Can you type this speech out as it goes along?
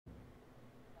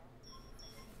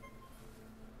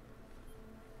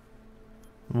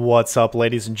What's up,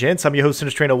 ladies and gents? I'm your host,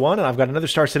 CenterStrain01, and I've got another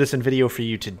Star Citizen video for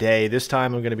you today. This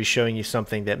time I'm going to be showing you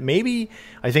something that maybe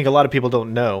I think a lot of people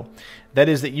don't know. That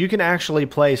is that you can actually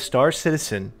play Star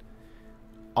Citizen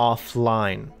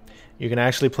offline. You can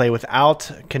actually play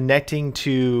without connecting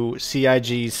to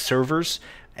CIG's servers.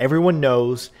 Everyone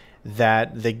knows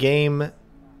that the game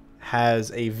has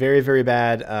a very, very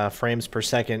bad frames per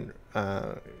second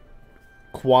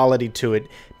quality to it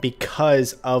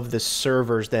because of the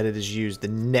servers that it is used, the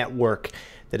network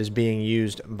that is being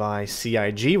used by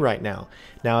CIG right now.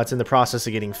 Now it's in the process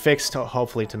of getting fixed,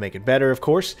 hopefully to make it better, of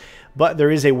course, but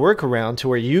there is a workaround to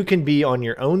where you can be on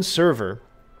your own server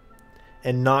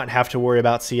and not have to worry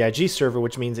about CIG server,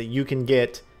 which means that you can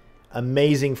get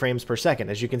amazing frames per second.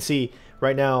 As you can see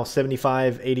right now,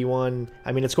 75, 81,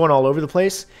 I mean, it's going all over the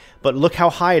place, but look how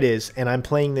high it is, and I'm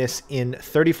playing this in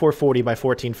 3440 by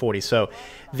 1440. So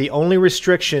the only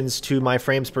restrictions to my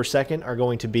frames per second are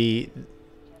going to be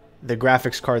the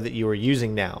graphics card that you are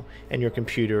using now and your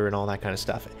computer and all that kind of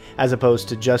stuff, as opposed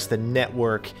to just the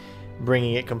network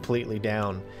bringing it completely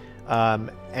down.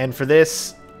 And for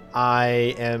this,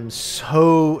 I am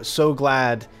so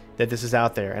glad that this is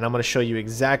out there, and I'm going to show you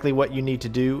exactly what you need to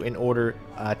do in order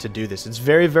to do this. It's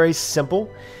very, very simple,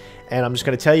 and I'm just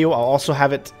going to tell you, I'll also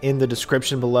have it in the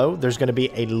description below. There's going to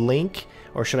be a link,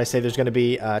 or should I say there's going to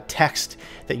be a text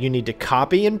that you need to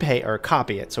copy and paste, or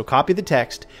copy it. So copy the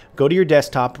text, go to your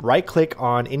desktop, right click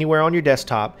on anywhere on your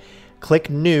desktop,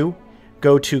 click new,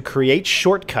 go to create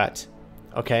shortcut,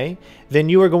 okay? Then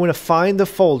you are going to find the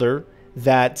folder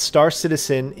that Star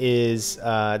Citizen is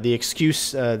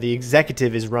the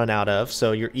executive is run out of,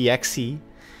 so your exe,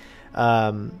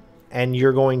 and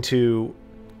you're going to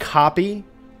copy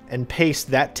and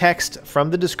paste that text from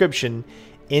the description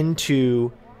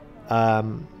into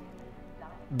that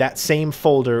same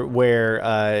folder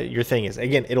where your thing is.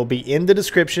 Again, it'll be in the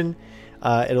description.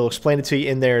 It'll explain it to you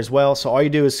in there as well. So all you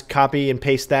do is copy and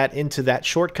paste that into that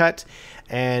shortcut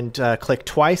and click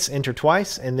twice, enter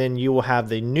twice, and then you will have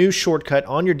the new shortcut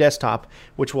on your desktop,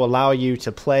 which will allow you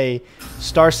to play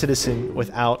Star Citizen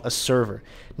without a server.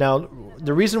 Now,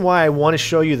 the reason why I want to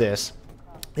show you this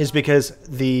is because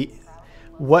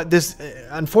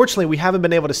unfortunately, we haven't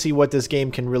been able to see what this game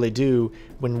can really do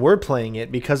when we're playing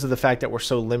it because of the fact that we're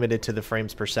so limited to the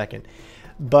frames per second.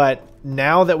 But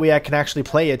now that we can actually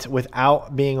play it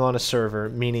without being on a server,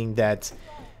 meaning that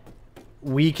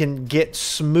we can get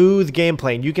smooth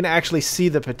gameplay, and you can actually see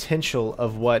the potential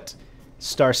of what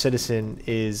Star Citizen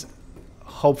is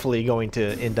hopefully going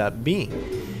to end up being.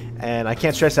 And I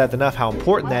can't stress that enough how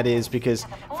important that is, because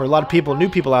for a lot of people, new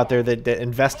people out there that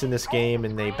invest in this game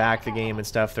and they back the game and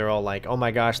stuff, they're all like, oh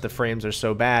my gosh, the frames are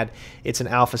so bad. It's an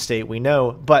alpha state, we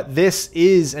know. But this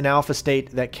is an alpha state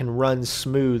that can run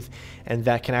smooth and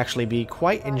that can actually be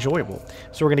quite enjoyable.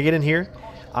 So we're going to get in here.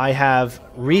 I have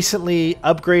recently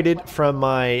upgraded from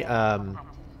my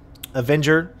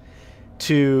Avenger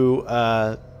to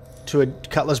a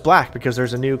Cutlass Black, because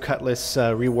there's a new Cutlass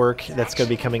rework that's going to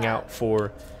be coming out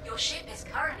for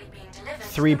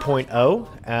 3.0,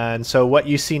 and so what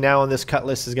you see now on this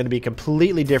Cutlass is going to be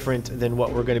completely different than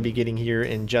what we're going to be getting here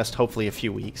in just hopefully a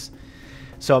few weeks.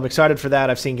 So I'm excited for that.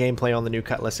 I've seen gameplay on the new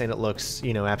Cutlass and it looks,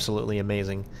 you know, absolutely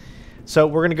amazing. So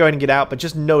we're going to go ahead and get out, but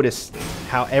just notice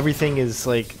how everything is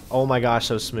like, oh my gosh,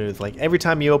 so smooth. Like every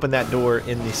time you open that door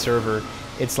in the server,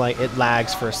 it's like it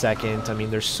lags for a second. I mean,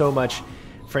 there's so much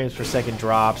frames per second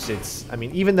drops. I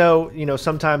mean, even though, you know,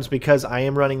 sometimes because I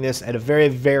am running this at a very,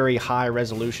 very high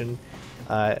resolution,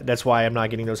 that's why I'm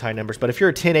not getting those high numbers. But if you're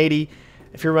at 1080,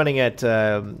 if you're running at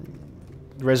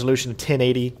resolution of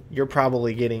 1080, you're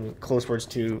probably getting close towards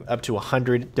to up to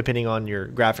 100, depending on your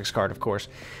graphics card, of course.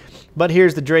 But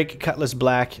here's the Drake Cutlass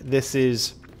Black. This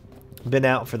has been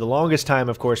out for the longest time,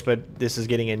 of course, but this is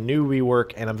getting a new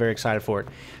rework, and I'm very excited for it.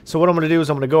 So what I'm going to do is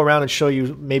I'm going to go around and show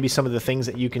you maybe some of the things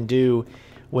that you can do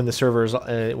when the server is,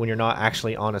 when you're not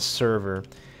actually on a server.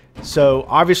 So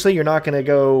obviously you're not going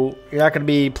to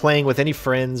be playing with any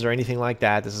friends or anything like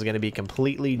that. This is going to be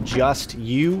completely just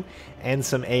you and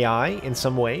some AI in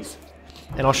some ways,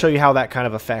 and I'll show you how that kind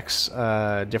of affects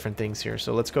different things here.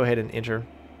 So let's go ahead and enter.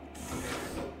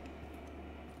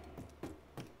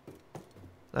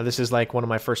 Now this is like one of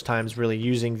my first times really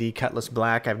using the Cutlass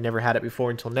Black. I've never had it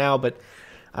before until now, but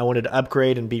I wanted to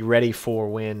upgrade and be ready for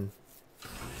when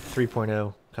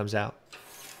 3.0 comes out.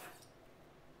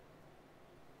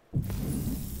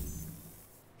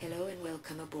 Hello and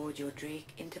welcome aboard your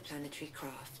Drake interplanetary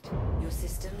craft. Your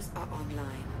systems are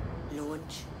online.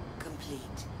 Launch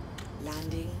complete.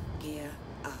 Landing gear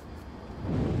up.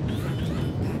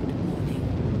 Impact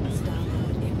warning.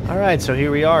 Starboard impact. Alright, so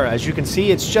here we are. As you can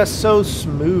see, it's just so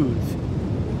smooth.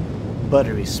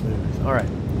 Buttery smooth. Alright.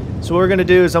 So what we're going to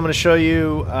do is I'm going to show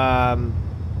you...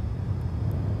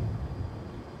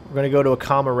 we're going to go to a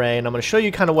comm array, and I'm going to show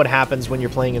you kind of what happens when you're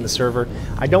playing in the server.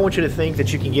 I don't want you to think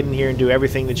that you can get in here and do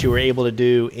everything that you were able to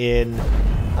do in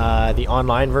the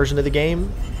online version of the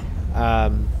game.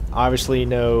 Obviously,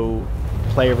 no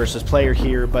player versus player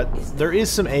here, but there is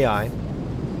some AI. You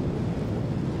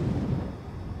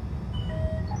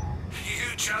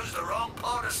chose the wrong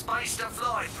part of space to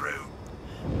fly through.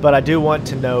 But I do want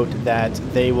to note that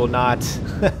they will not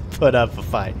put up a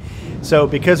fight. So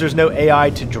because there's no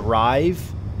AI to drive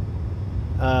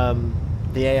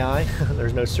the AI,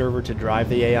 there's no server to drive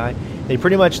the AI, they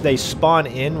pretty much, they spawn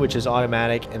in, which is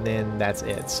automatic, and then that's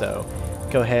it. So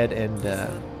go ahead and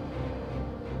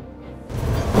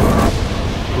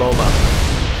blow them up.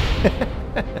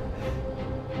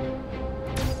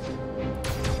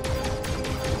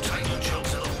 Take your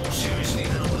jobs a lot more seriously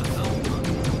than I would have thought.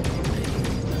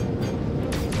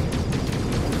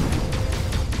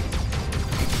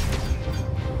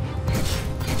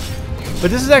 But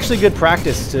this is actually good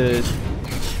practice to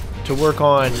work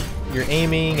on your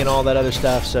aiming and all that other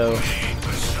stuff. So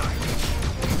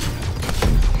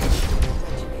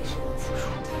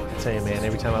I tell you, man,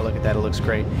 every time I look at that, it looks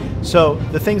great. So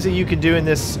the things that you can do in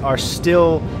this are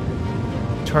still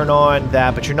turn on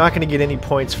that, but you're not going to get any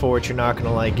points for it. You're not going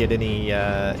to like get any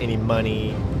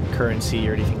money, currency,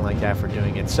 or anything like that for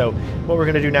doing it. So what we're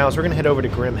going to do now is we're going to head over to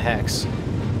Grim Hex.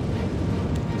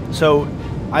 So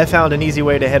I found an easy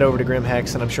way to head over to Grim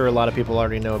Hex, and I'm sure a lot of people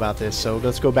already know about this. So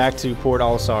let's go back to Port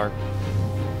Alsar.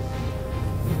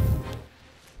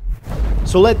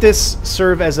 So let this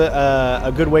serve as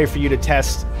a good way for you to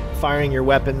test firing your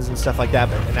weapons and stuff like that,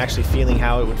 and actually feeling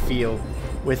how it would feel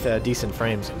with decent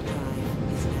frames.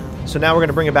 So now we're going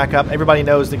to bring it back up. Everybody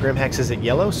knows that Grim Hex is at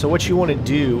yellow. So what you want to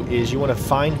do is you want to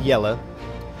find yellow,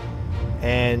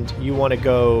 and you want to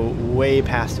go way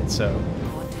past it. So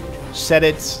set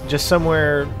it just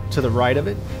somewhere to the right of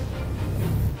it.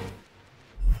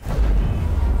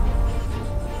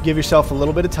 Give yourself a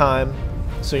little bit of time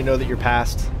so you know that you're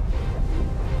past.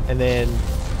 And then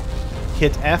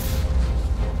hit F,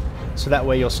 so that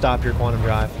way you'll stop your quantum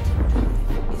drive.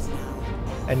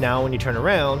 And now when you turn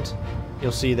around,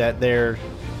 you'll see that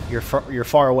you're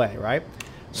far away, right?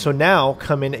 So now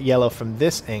come in at yellow from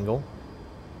this angle.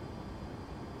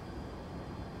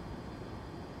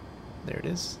 There it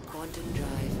is. Quantum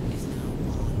drive is now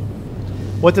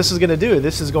on. What this is going to do,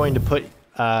 this is going to put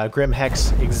Grim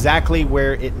Hex exactly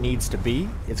where it needs to be.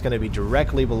 It's going to be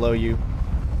directly below you.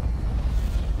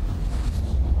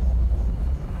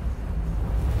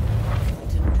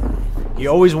 You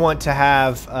always want to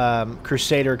have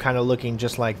Crusader kind of looking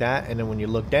just like that, and then when you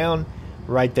look down,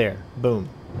 right there, boom.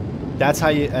 That's how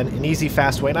you, an easy,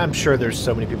 fast way, and I'm sure there's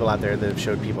so many people out there that have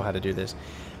showed people how to do this.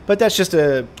 But that's just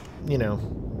a, you know,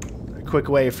 a quick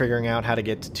way of figuring out how to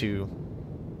get to...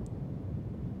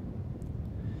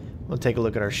 We'll take a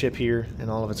look at our ship here in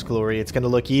all of its glory. It's going to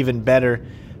look even better.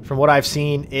 From what I've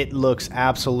seen, it looks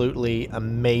absolutely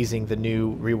amazing, the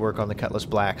new rework on the Cutlass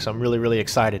Black. So I'm really, really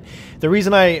excited. The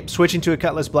reason I'm switching to a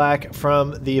Cutlass Black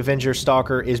from the Avenger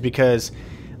Stalker is because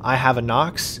I have a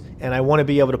Nox, and I want to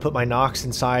be able to put my Nox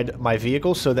inside my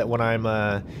vehicle so that when I'm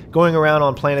going around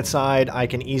on planet side, I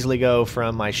can easily go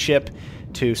from my ship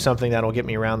to something that'll get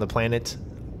me around the planet.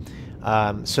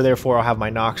 So therefore, I'll have my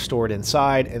Nox stored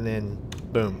inside, and then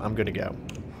boom, I'm good to go.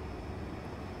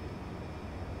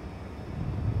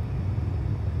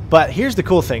 But here's the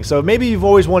cool thing. So maybe you've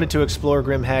always wanted to explore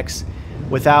Grim Hex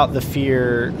without the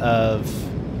fear of,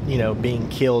 you know, being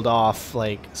killed off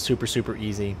like super, super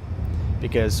easy.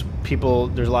 Because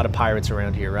there's a lot of pirates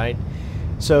around here, right?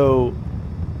 So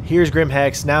here's Grim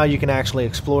Hex. Now you can actually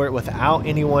explore it without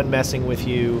anyone messing with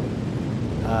you,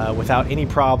 without any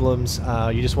problems.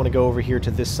 You just want to go over here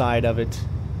to this side of it.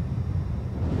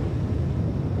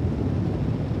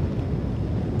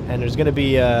 And there's going to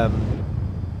be...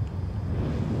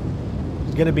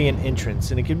 There's going to be an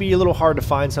entrance, and it can be a little hard to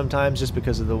find sometimes just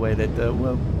because of the way that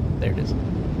well, there it is.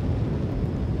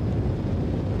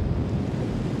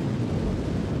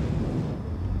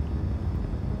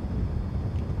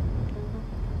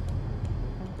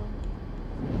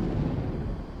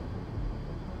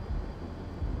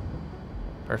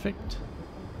 Perfect.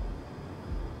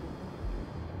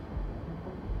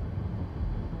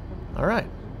 All right.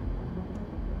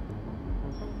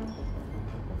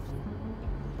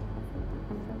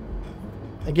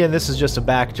 Again, this is just a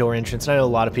backdoor entrance. I know a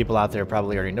lot of people out there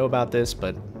probably already know about this,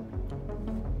 but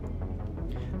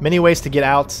many ways to get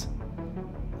out.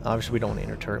 Obviously, we don't want to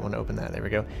enter turret. We want to open that. There we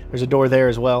go. There's a door there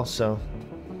as well, so.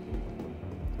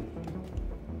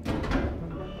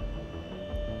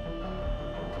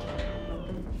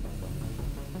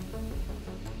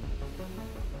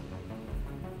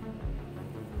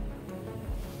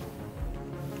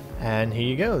 And here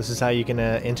you go. This is how you can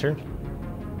enter.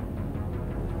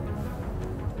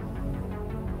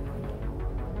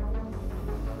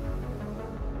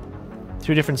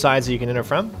 Two different sides that you can enter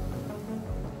from.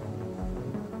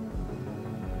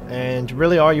 And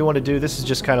really all you want to do, this is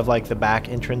just kind of like the back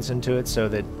entrance into it so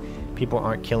that people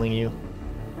aren't killing you.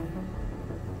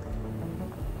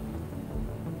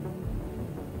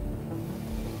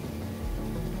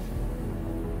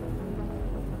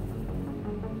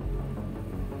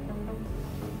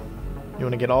 You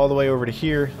want to get all the way over to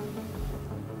here.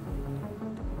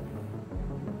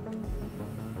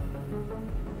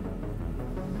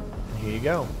 Here you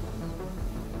go.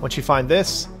 Once you find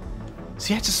this,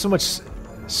 see, it's just so much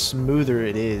smoother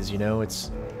it is, you know, it's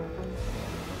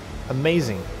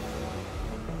amazing.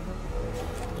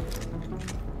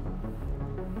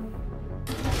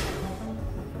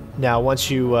 Now,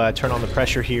 once you turn on the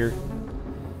pressure here,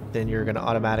 then you're going to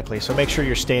automatically, so make sure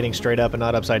you're standing straight up and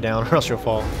not upside down or else you'll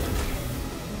fall.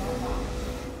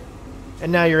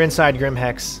 And now you're inside Grim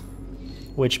Hex,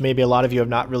 which maybe a lot of you have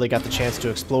not really got the chance to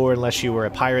explore unless you were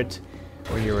a pirate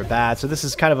or you were bad. So this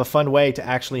is kind of a fun way to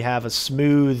actually have a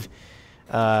smooth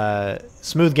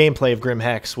gameplay of Grim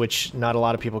Hex, which not a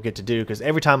lot of people get to do, because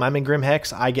every time I'm in Grim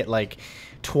Hex, I get like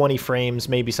 20 frames,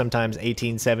 maybe sometimes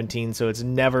 18, 17, so it's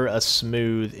never a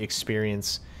smooth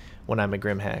experience when I'm at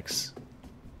Grim Hex.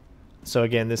 So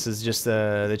again, this is just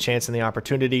the chance and the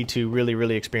opportunity to really,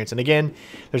 really experience. And again,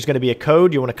 there's going to be a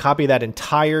code. You want to copy that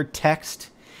entire text,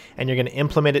 and you're going to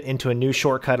implement it into a new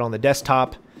shortcut on the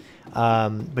desktop.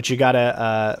 But you got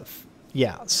to,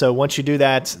 yeah, so once you do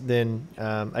that, then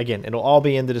again, it'll all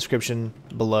be in the description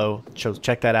below. So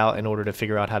check that out in order to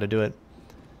figure out how to do it.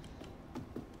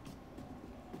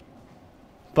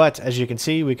 But as you can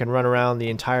see, we can run around the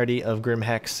entirety of Grim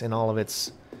Hex in all of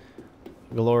its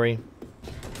glory.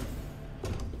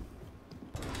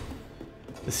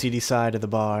 The seedy side of the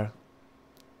bar.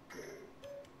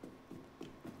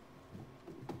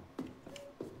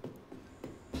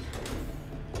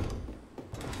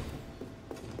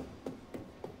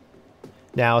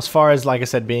 Now, as far as, like I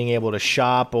said, being able to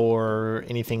shop or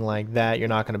anything like that, you're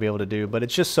not going to be able to do. But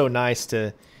it's just so nice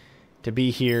to be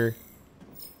here.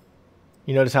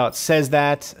 You notice how it says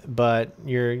that, but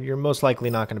you're most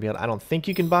likely not going to be able to, I don't think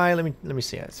you can buy. Let me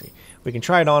see. Let's see. We can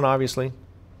try it on, obviously.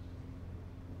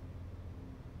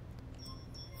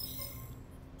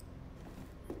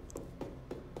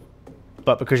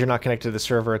 But because you're not connected to the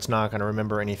server, it's not going to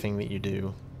remember anything that you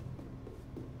do.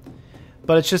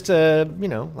 But it's just a, you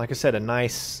know, like I said, a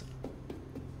nice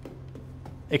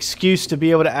excuse to be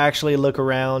able to actually look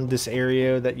around this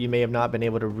area that you may have not been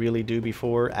able to really do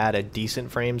before at a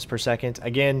decent frames per second.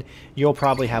 Again, you'll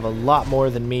probably have a lot more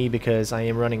than me because I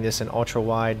am running this in ultra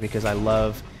wide because I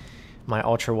love my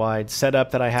ultra wide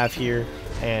setup that I have here,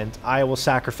 and I will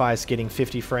sacrifice getting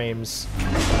 50 frames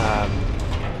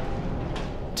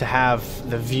to have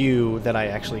the view that I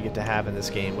actually get to have in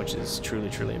this game, which is truly,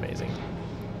 truly amazing.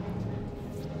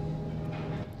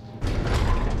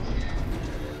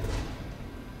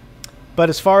 But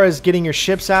as far as getting your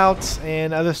ships out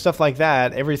and other stuff like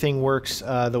that, everything works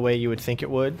the way you would think it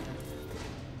would.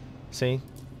 See?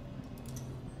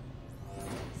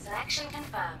 Selection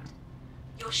confirmed.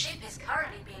 Your ship is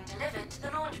currently being delivered to the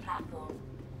launch platform.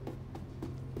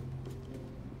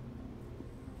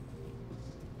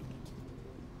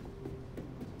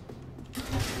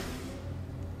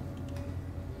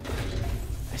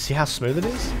 See how smooth it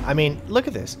is? I mean, look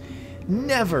at this.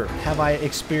 Never have I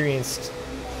experienced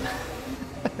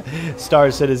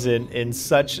Star Citizen in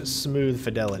such smooth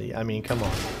fidelity. I mean, come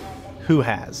on. Who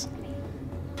has?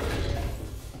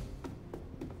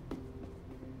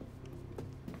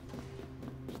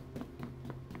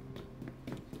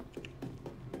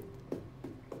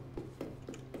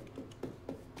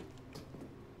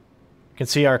 You can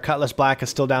see our Cutlass Black is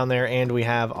still down there, and we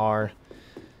have our...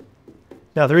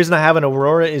 Now, the reason I have an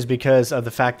Aurora is because of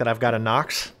the fact that I've got a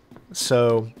Nox.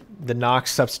 So, the Nox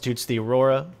substitutes the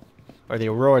Aurora, or the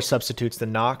Aurora substitutes the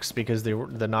Nox because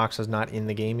the Nox is not in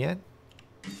the game yet.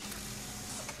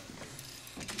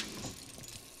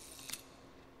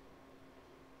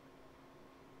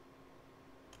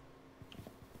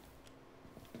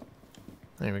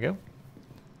 There we go.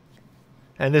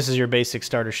 And this is your basic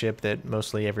starter ship that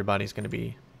mostly everybody's going to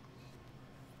be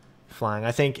flying.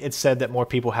 I think it's said that more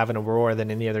people have an Aurora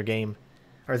than any other game,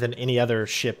 or than any other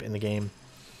ship in the game.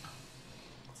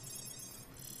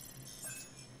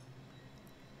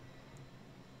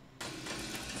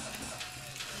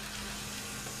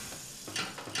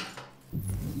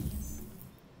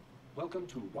 Welcome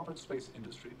to Robert Space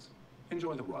Industries.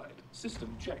 Enjoy the ride.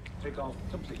 System check. Takeoff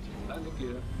complete. Landing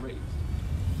gear raised.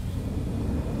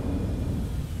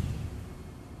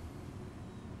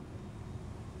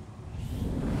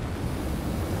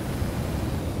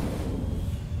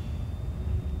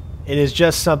 it is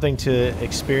just something to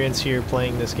experience here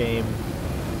playing this game.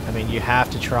 I mean, you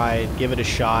have to try it, give it a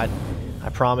shot. I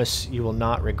promise you will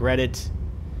not regret it.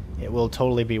 It will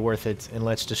totally be worth it, and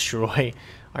let's destroy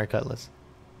our Cutlass.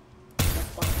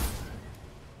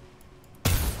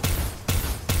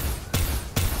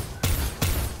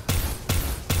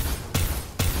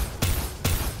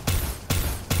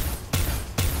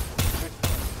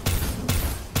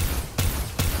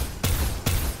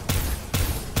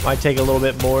 Might take a little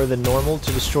bit more than normal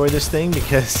to destroy this thing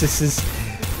because this is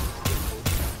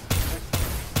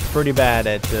pretty bad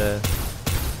at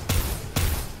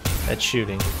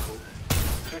shooting.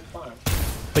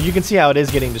 But you can see how it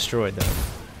is getting destroyed though.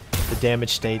 The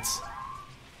damage states.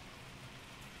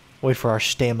 Wait for our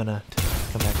stamina to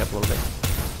come back up a little bit.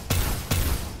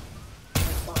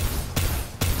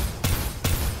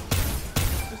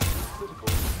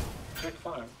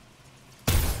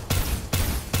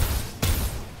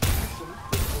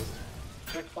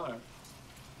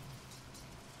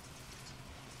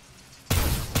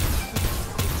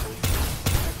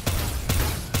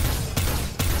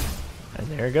 And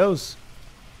there it goes.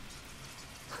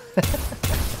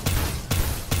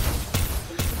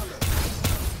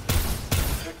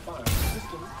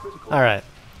 All right.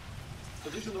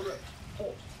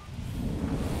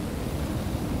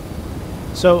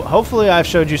 So hopefully I've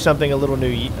showed you something a little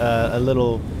new, a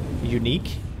little unique.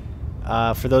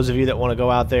 For those of you that want to go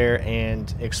out there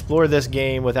and explore this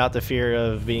game without the fear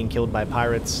of being killed by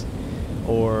pirates,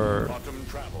 or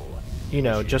you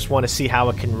know, just want to see how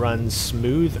it can run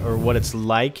smooth, or what it's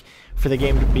like for the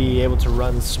game to be able to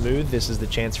run smooth, this is the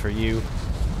chance for you.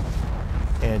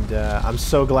 And I'm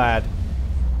so glad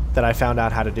that I found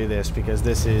out how to do this, because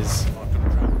this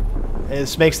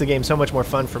makes the game so much more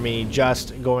fun for me,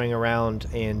 just going around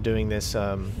and doing this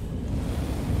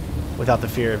without the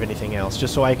fear of anything else,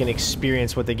 just so I can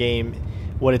experience what the game,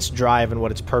 what its drive and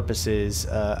what its purpose is,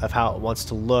 of how it wants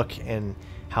to look and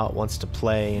how it wants to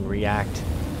play and react.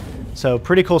 So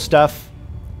pretty cool stuff.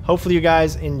 Hopefully you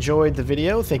guys enjoyed the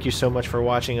video. Thank you so much for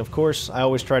watching. Of course, I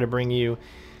always try to bring you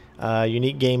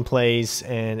unique gameplays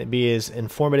and be as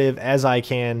informative as I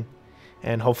can,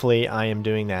 and hopefully I am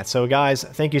doing that. So guys,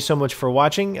 thank you so much for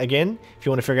watching. Again, if you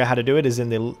want to figure out how to do it, it's in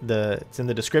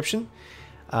the description,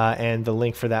 and the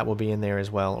link for that will be in there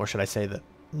as well, or should I say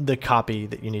the copy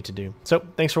that you need to do. So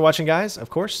thanks for watching guys, of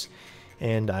course,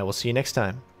 and I will see you next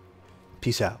time.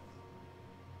 Peace out.